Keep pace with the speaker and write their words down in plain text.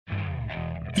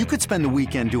You could spend the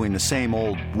weekend doing the same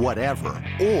old whatever,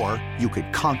 or you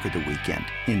could conquer the weekend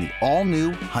in the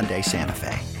all-new Hyundai Santa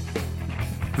Fe.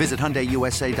 Visit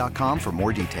HyundaiUSA.com for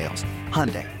more details.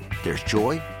 Hyundai, there's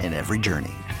joy in every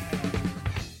journey.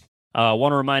 I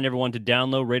want to remind everyone to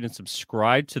download, rate, and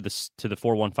subscribe to the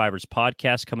 415ers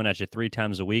podcast, coming at you 3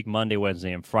 times a week, Monday,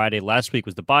 Wednesday, and Friday. Last week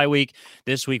was the bye week.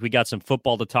 This week we got some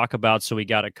football to talk about, so we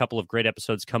got a couple of great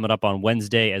episodes coming up on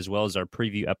Wednesday, as well as our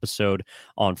preview episode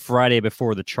on Friday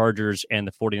before the Chargers and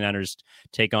the 49ers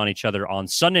take on each other on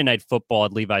Sunday Night Football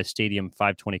at Levi's Stadium,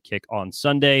 5:20 kick on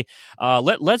Sunday.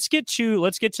 Let's get to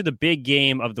the big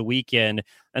game of the weekend,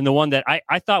 and the one that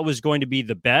I thought was going to be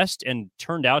the best and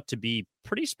turned out to be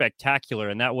pretty spectacular,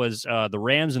 and that was the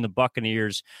Rams and the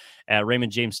Buccaneers at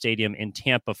Raymond James Stadium in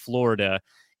Tampa, Florida.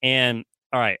 And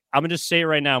all right, I'm going to just say it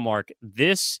right now, Mark.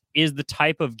 This is the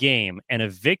type of game and a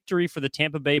victory for the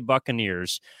Tampa Bay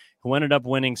Buccaneers, who ended up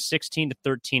winning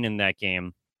 16-13 in that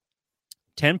game.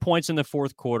 10 points in the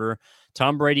fourth quarter.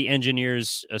 Tom Brady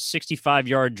engineers a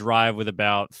 65-yard drive with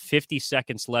about 50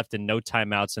 seconds left and no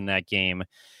timeouts in that game.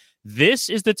 This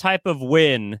is the type of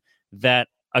win that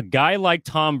a guy like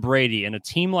Tom Brady and a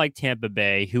team like Tampa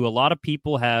Bay, who a lot of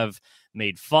people have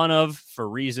made fun of for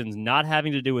reasons not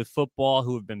having to do with football,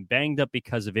 who have been banged up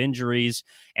because of injuries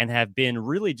and have been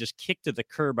really just kicked to the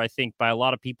curb, I think, by a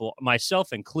lot of people,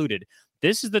 myself included.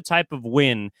 This is the type of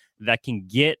win that can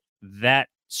get that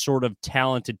sort of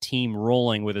talented team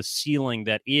rolling with a ceiling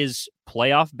that is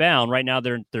playoff bound. Right now,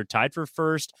 they're tied for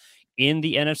first in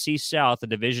the NFC South, the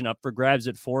division up for grabs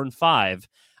at 4-5.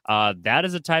 That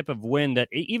is a type of win that,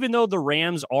 even though the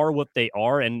Rams are what they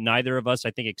are, and neither of us,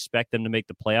 I think, expect them to make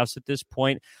the playoffs at this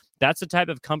point, that's the type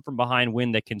of come from behind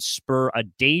win that can spur a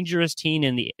dangerous team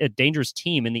in the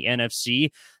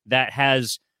NFC that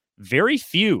has very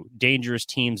few dangerous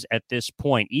teams at this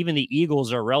point. Even the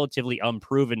Eagles are relatively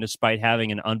unproven despite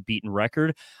having an unbeaten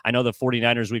record. I know the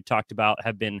 49ers we've talked about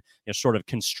have been sort of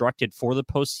constructed for the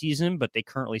postseason, but they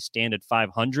currently stand at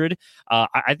 500.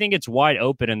 I think it's wide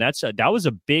open, and that was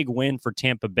a big win for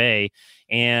Tampa Bay.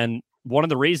 And one of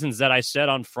the reasons that I said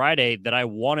on Friday that I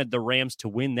wanted the Rams to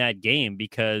win that game,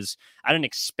 because I didn't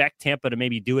expect Tampa to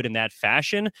maybe do it in that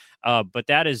fashion, but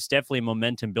that is definitely a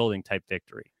momentum-building type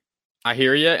victory. I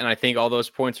hear you, and I think all those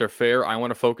points are fair. I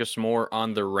want to focus more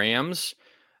on the Rams.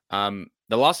 The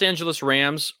Los Angeles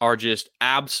Rams are just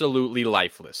absolutely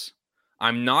lifeless.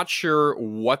 I'm not sure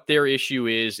what their issue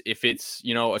is. If it's,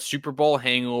 a Super Bowl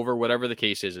hangover, whatever the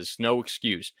case is, it's no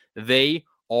excuse. They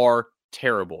are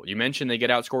terrible. You mentioned they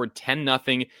get outscored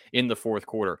 10-0 in the fourth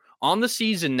quarter. On the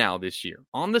season now this year,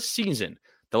 the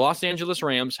Los Angeles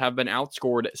Rams have been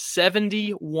outscored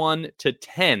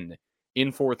 71-10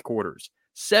 in fourth quarters.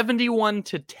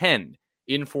 71-10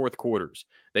 in fourth quarters.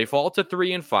 They fall to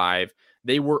 3-5.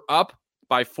 They were up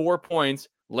by 4 points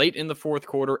late in the fourth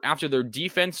quarter after their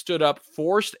defense stood up,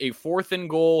 forced a 4th and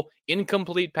goal,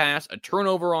 incomplete pass, a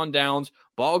turnover on downs.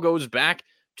 Ball goes back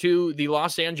to the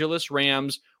Los Angeles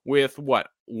Rams with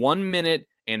 1 minute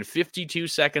and 52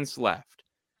 seconds left.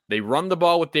 They run the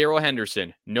ball with Darrell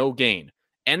Henderson, no gain.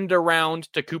 End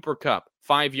around to Cooper Kupp,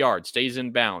 5 yards, stays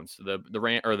in bounds.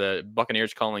 The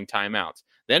Buccaneers calling timeouts.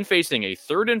 Then facing a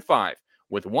 3rd and 5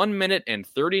 with 1 minute and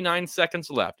 39 seconds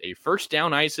left. A first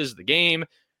down ices the game.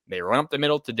 They run up the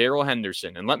middle to Darrell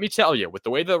Henderson. And let me tell you, with the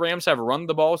way the Rams have run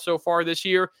the ball so far this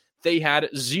year, they had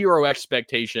zero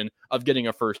expectation of getting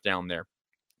a first down there.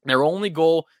 Their only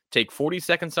goal, take 40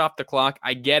 seconds off the clock.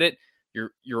 I get it.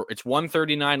 It's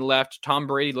 1:39 left. Tom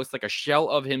Brady looks like a shell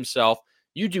of himself.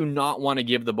 You do not want to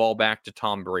give the ball back to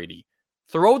Tom Brady.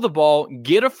 Throw the ball,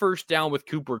 get a first down with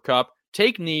Cooper Kupp,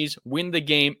 take knees, win the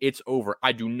game, it's over.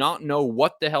 I do not know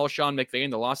what the hell Sean McVay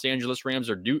and the Los Angeles Rams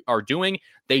are doing.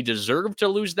 They deserve to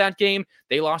lose that game.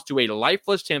 They lost to a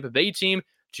lifeless Tampa Bay team.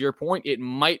 To your point, it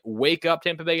might wake up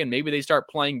Tampa Bay and maybe they start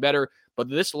playing better, but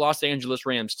this Los Angeles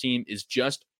Rams team is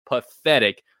just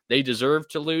pathetic. They deserve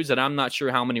to lose, and I'm not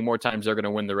sure how many more times they're going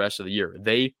to win the rest of the year.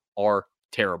 They are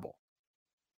terrible.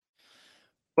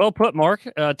 Well put, Mark.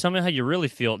 Tell me how you really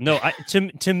feel. No,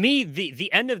 to me,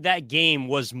 the end of that game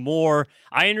was more.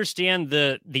 I understand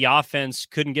the offense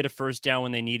couldn't get a first down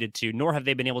when they needed to, nor have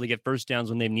they been able to get first downs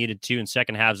when they've needed to in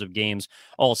second halves of games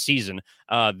all season.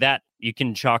 That you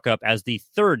can chalk up as the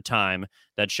third time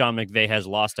that Sean McVay has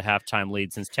lost a halftime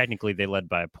lead, since technically they led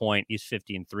by a point. He's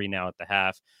 50-3 now at the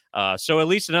half. So at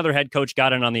least another head coach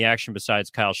got in on the action besides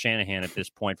Kyle Shanahan at this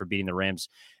point for beating the Rams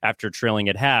after trailing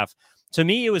at half. To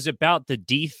me, it was about the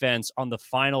defense on the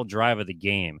final drive of the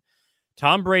game.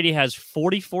 Tom Brady has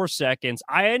 44 seconds.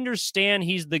 I understand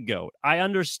he's the GOAT. I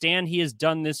understand he has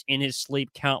done this in his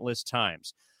sleep countless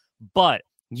times. But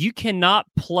You cannot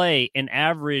play an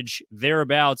average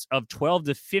thereabouts of 12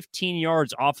 to 15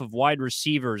 yards off of wide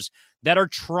receivers that are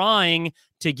trying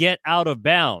to get out of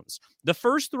bounds. The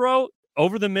first throw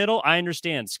over the middle, I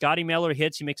understand. Scotty Miller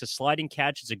hits. He makes a sliding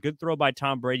catch. It's a good throw by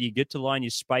Tom Brady. You get to the line, you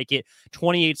spike it.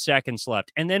 28 seconds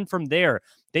left. And then from there,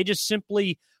 they just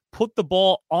simply put the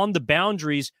ball on the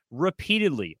boundaries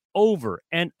repeatedly, over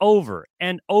and over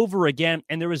and over again.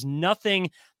 And there was nothing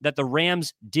that the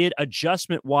Rams did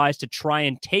adjustment-wise to try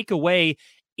and take away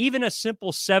even a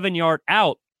simple 7-yard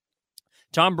out.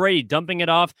 Tom Brady dumping it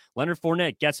off. Leonard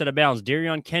Fournette gets out of bounds.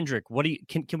 Darion Kendrick,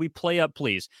 can we play up,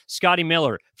 please? Scotty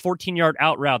Miller, 14-yard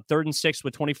out route, 3rd and 6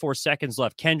 with 24 seconds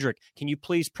left. Kendrick, can you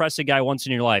please press a guy once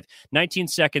in your life? 19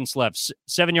 seconds left.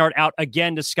 7-yard out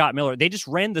again to Scott Miller. They just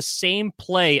ran the same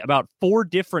play about 4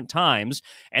 different times,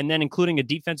 and then including a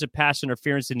defensive pass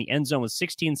interference in the end zone with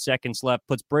 16 seconds left,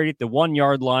 puts Brady at the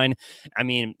 1-yard line. I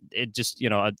mean, it just,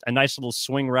 a nice little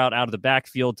swing route out of the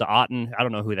backfield to Otten. I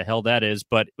don't know who the hell that is,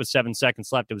 but with 7 seconds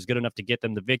left, it was good enough to get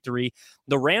them the victory.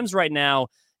 The Rams right now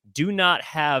do not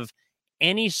have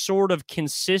any sort of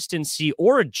consistency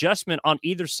or adjustment on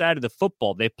either side of the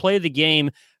football. They play the game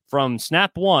from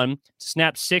snap 1 to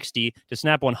snap 60 to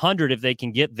snap 100 if they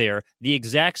can get there the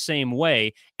exact same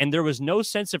way, and there was no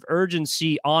sense of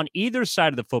urgency on either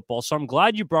side of the football. So I'm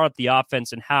glad you brought up the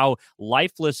offense and how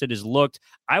lifeless it has looked.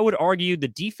 I would argue the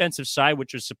defensive side,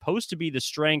 which is supposed to be the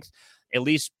strength, at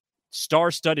least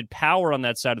star-studded power on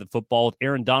that side of the football with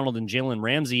Aaron Donald and Jalen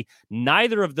Ramsey,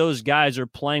 neither of those guys are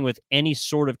playing with any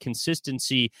sort of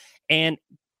consistency. And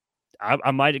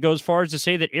I might go as far as to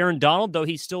say that Aaron Donald, though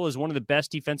he still is one of the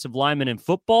best defensive linemen in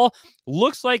football,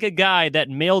 looks like a guy that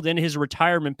mailed in his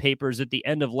retirement papers at the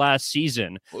end of last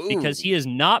season. Ooh. Because he is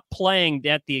not playing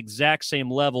at the exact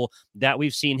same level that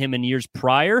we've seen him in years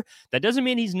prior. That doesn't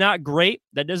mean he's not great.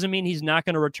 That doesn't mean he's not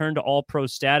going to return to all-pro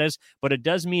status, but it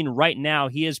does mean right now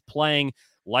he is playing,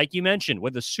 like you mentioned,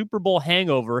 with a Super Bowl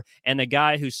hangover and a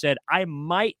guy who said, I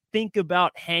might think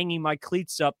about hanging my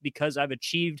cleats up because I've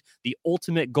achieved the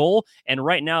ultimate goal. And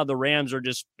right now the Rams are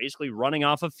just basically running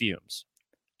off of fumes.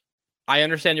 I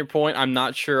understand your point. I'm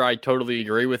not sure I totally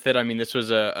agree with it. I mean, this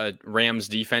was a Rams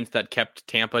defense that kept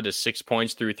Tampa to 6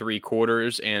 points through 3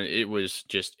 quarters, and it was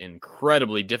just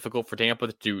incredibly difficult for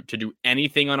Tampa to do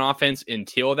anything on offense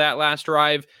until that last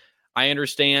drive. I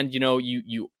understand,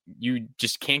 you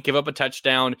just can't give up a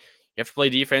touchdown. You have to play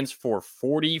defense for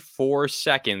 44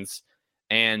 seconds,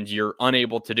 and you're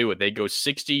unable to do it. They go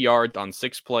 60 yards on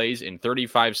 6 plays in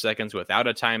 35 seconds without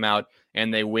a timeout,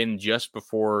 and they win just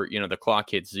before, the clock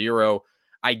hits 0.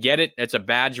 I get it. It's a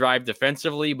bad drive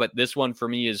defensively, but this one for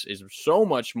me is so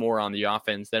much more on the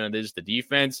offense than it is the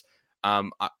defense.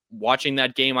 Watching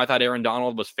that game, I thought Aaron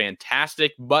Donald was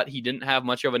fantastic, but he didn't have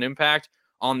much of an impact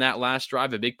on that last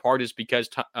drive. A big part is because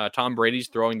Tom Brady's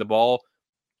throwing the ball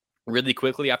really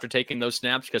quickly after taking those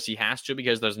snaps because he has to,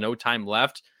 because there's no time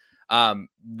left. The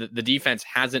defense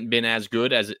hasn't been as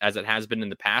good as it has been in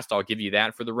the past. I'll give you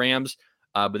that for the Rams.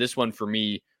 But this one for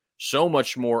me, so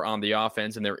much more on the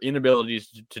offense and their inability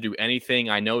to do anything.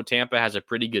 I know Tampa has a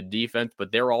pretty good defense,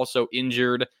 but they're also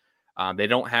injured. They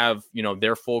don't have,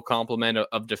 their full complement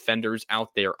of defenders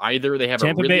out there either. They have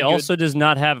Tampa Bay also does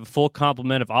not have a full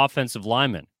complement of offensive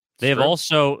linemen. They have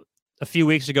also, a few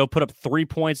weeks ago, put up 3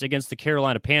 points against the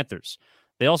Carolina Panthers.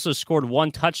 They also scored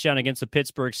 1 touchdown against the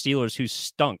Pittsburgh Steelers, who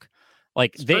stunk.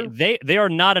 Like they are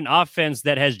not an offense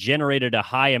that has generated a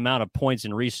high amount of points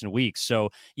in recent weeks. So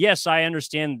yes, I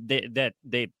understand that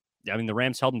the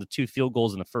Rams held them to 2 field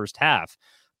goals in the first half.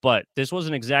 But this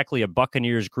wasn't exactly a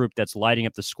Buccaneers group that's lighting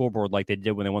up the scoreboard like they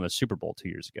did when they won the Super Bowl 2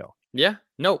 years ago. Yeah,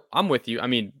 no, I'm with you. I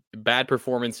mean, bad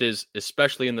performances,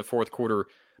 especially in the fourth quarter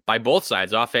by both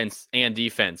sides, offense and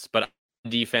defense. But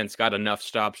defense got enough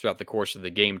stops throughout the course of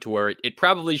the game to where it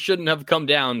probably shouldn't have come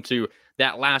down to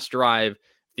that last drive.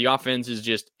 The offense is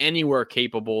just anywhere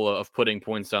capable of putting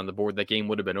points on the board. That game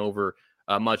would have been over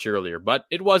much earlier, but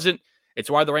it wasn't. It's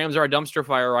why the Rams are a dumpster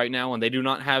fire right now, and they do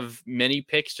not have many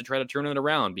picks to try to turn it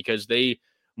around because they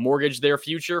mortgaged their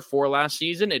future for last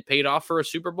season. It paid off for a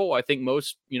Super Bowl. I think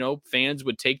most, fans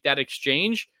would take that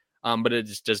exchange, but it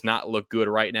just does not look good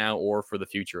right now or for the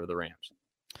future of the Rams.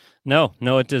 No,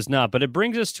 it does not. But it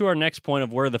brings us to our next point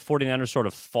of where the 49ers sort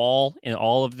of fall in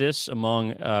all of this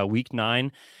among Week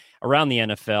 9 around the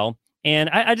NFL.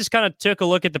 And I just kind of took a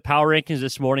look at the power rankings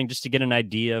this morning just to get an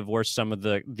idea of where some of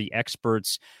the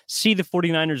experts see the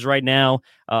 49ers right now.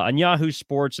 On Yahoo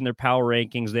Sports and their power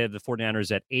rankings, they have the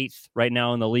 49ers at 8th right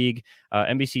now in the league.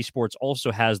 NBC Sports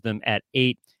also has them at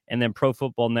 8. and then Pro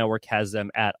Football Network has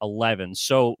them at 11.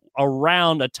 So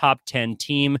around a top 10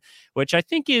 team, which I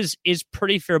think is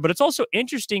pretty fair, but it's also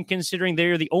interesting considering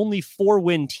they're the only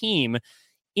 4-win team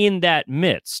in that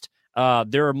midst.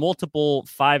 There are multiple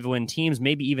 5-win teams,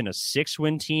 maybe even a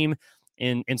 6-win team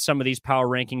in some of these power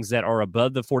rankings that are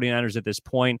above the 49ers at this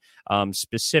point,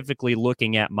 specifically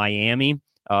looking at Miami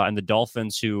and the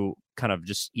Dolphins, who kind of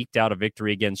just eked out a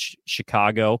victory against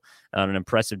Chicago on an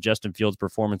impressive Justin Fields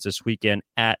performance this weekend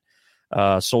at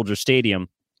Soldier Stadium.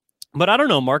 But I don't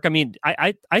know, Mark. I mean,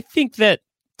 I think that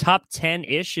top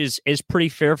 10-ish is pretty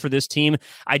fair for this team.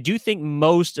 I do think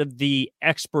most of the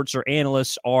experts or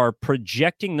analysts are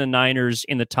projecting the Niners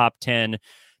in the top 10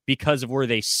 because of where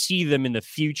they see them in the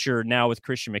future now with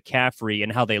Christian McCaffrey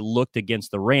and how they looked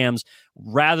against the Rams,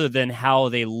 rather than how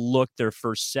they looked their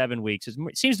first 7 weeks. It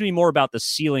seems to be more about the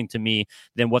ceiling to me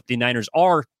than what the Niners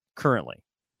are currently.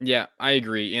 Yeah, I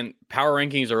agree. And power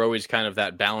rankings are always kind of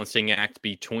that balancing act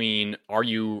between, are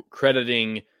you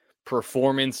crediting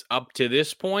performance up to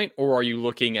this point, or are you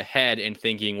looking ahead and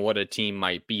thinking what a team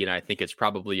might be? And I think it's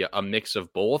probably a mix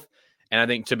of both. And I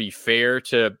think, to be fair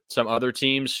to some other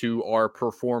teams who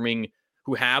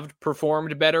have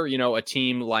performed better, a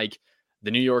team like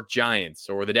the New York Giants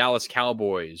or the Dallas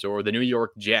Cowboys or the New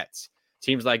York Jets,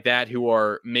 teams like that who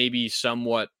are maybe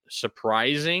somewhat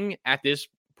surprising at this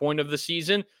point of the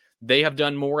season, they have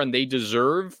done more and they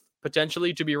deserve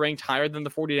potentially to be ranked higher than the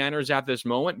 49ers at this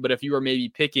moment. But if you are maybe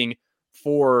picking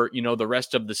for, the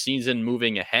rest of the season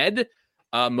moving ahead,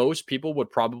 most people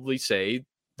would probably say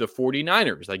the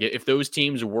 49ers. Like, if those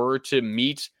teams were to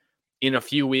meet in a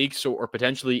few weeks or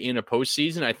potentially in a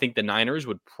postseason, I think the Niners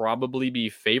would probably be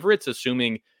favorites,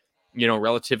 assuming,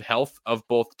 relative health of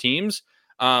both teams.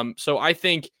 So I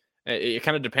think it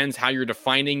kind of depends how you're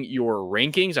defining your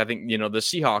rankings. I think, the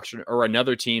Seahawks are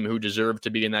another team who deserve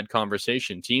to be in that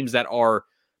conversation. Teams that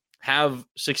have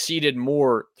succeeded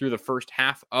more through the first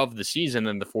half of the season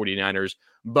than the 49ers,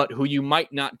 but who you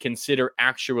might not consider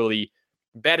actually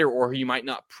better, or who you might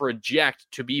not project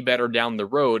to be better down the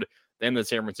road than the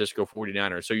San Francisco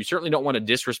 49ers. So you certainly don't want to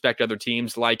disrespect other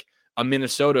teams like a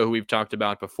Minnesota, who we've talked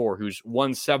about before, who's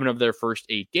won 7 of their first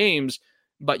 8 games,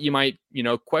 but you might,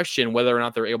 question whether or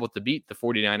not they're able to beat the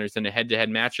 49ers in a head-to-head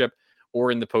matchup or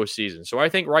in the postseason. So I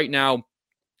think right now,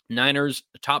 Niners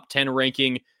top 10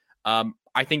 ranking,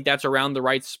 I think that's around the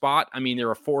right spot. I mean,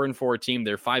 they're a 4-4 team.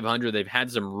 They're 500. They've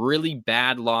had some really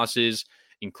bad losses,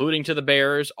 including to the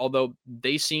Bears, although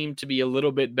they seem to be a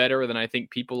little bit better than I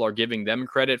think people are giving them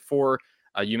credit for.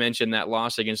 You mentioned that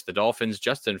loss against the Dolphins.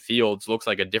 Justin Fields looks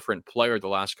like a different player the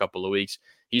last couple of weeks.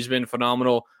 He's been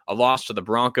phenomenal. A loss to the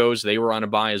Broncos. They were on a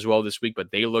bye as well this week, but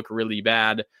they look really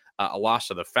bad. A loss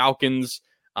to the Falcons.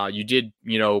 You did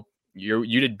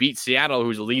beat Seattle,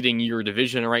 who's leading your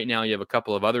division right now. You have a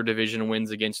couple of other division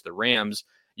wins against the Rams.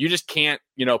 You just can't,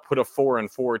 put a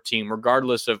 4-4 team,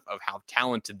 regardless of how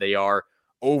talented they are,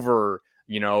 over,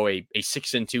 a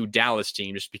 6-2 Dallas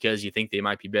team, just because you think they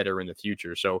might be better in the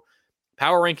future. So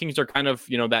power rankings are kind of,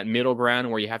 that middle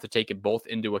ground where you have to take it both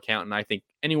into account. And I think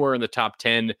anywhere in the top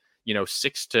 10,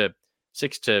 6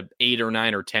 to 8 or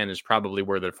 9 or 10 is probably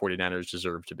where the 49ers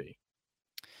deserve to be.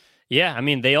 Yeah, I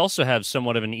mean, they also have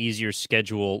somewhat of an easier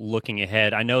schedule looking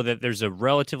ahead. I know that there's a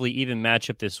relatively even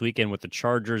matchup this weekend with the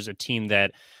Chargers, a team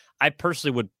that I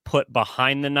personally would put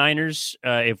behind the Niners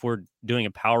if we're doing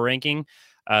a power ranking.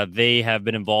 They have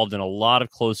been involved in a lot of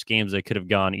close games that could have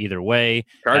gone either way.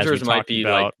 Chargers might be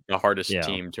like the hardest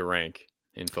team to rank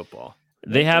in football.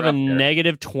 They have a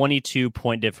negative 22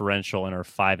 point differential and are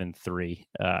 5-3.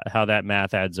 How that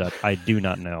math adds up, I do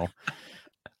not know.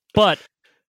 But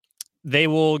they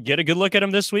will get a good look at them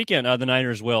this weekend. The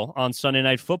Niners will on Sunday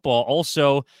Night Football.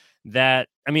 Also, the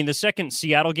second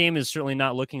Seattle game is certainly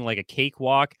not looking like a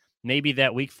cakewalk. Maybe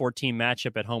that Week 14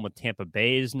 matchup at home with Tampa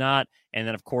Bay is not. And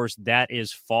then, of course, that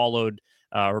is followed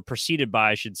or preceded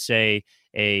by, I should say,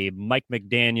 a Mike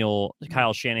McDaniel,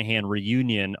 Kyle Shanahan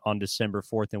reunion on December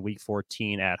 4th in Week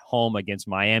 14 at home against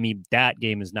Miami. That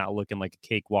game is not looking like a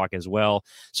cakewalk as well.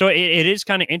 So it is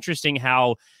kind of interesting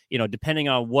how, depending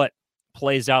on what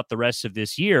plays out the rest of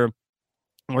this year,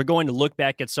 we're going to look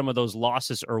back at some of those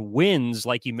losses or wins,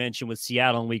 like you mentioned with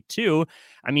Seattle in Week 2.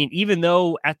 I mean, even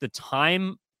though at the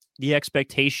time, the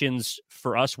expectations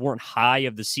for us weren't high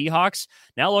of the Seahawks.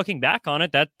 Now looking back on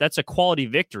it, that's a quality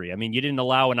victory. I mean, you didn't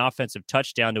allow an offensive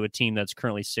touchdown to a team that's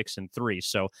currently 6-3.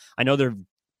 So I know they're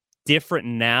different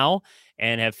now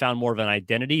and have found more of an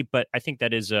identity, but I think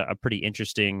that is a pretty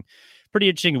interesting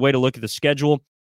way to look at the schedule.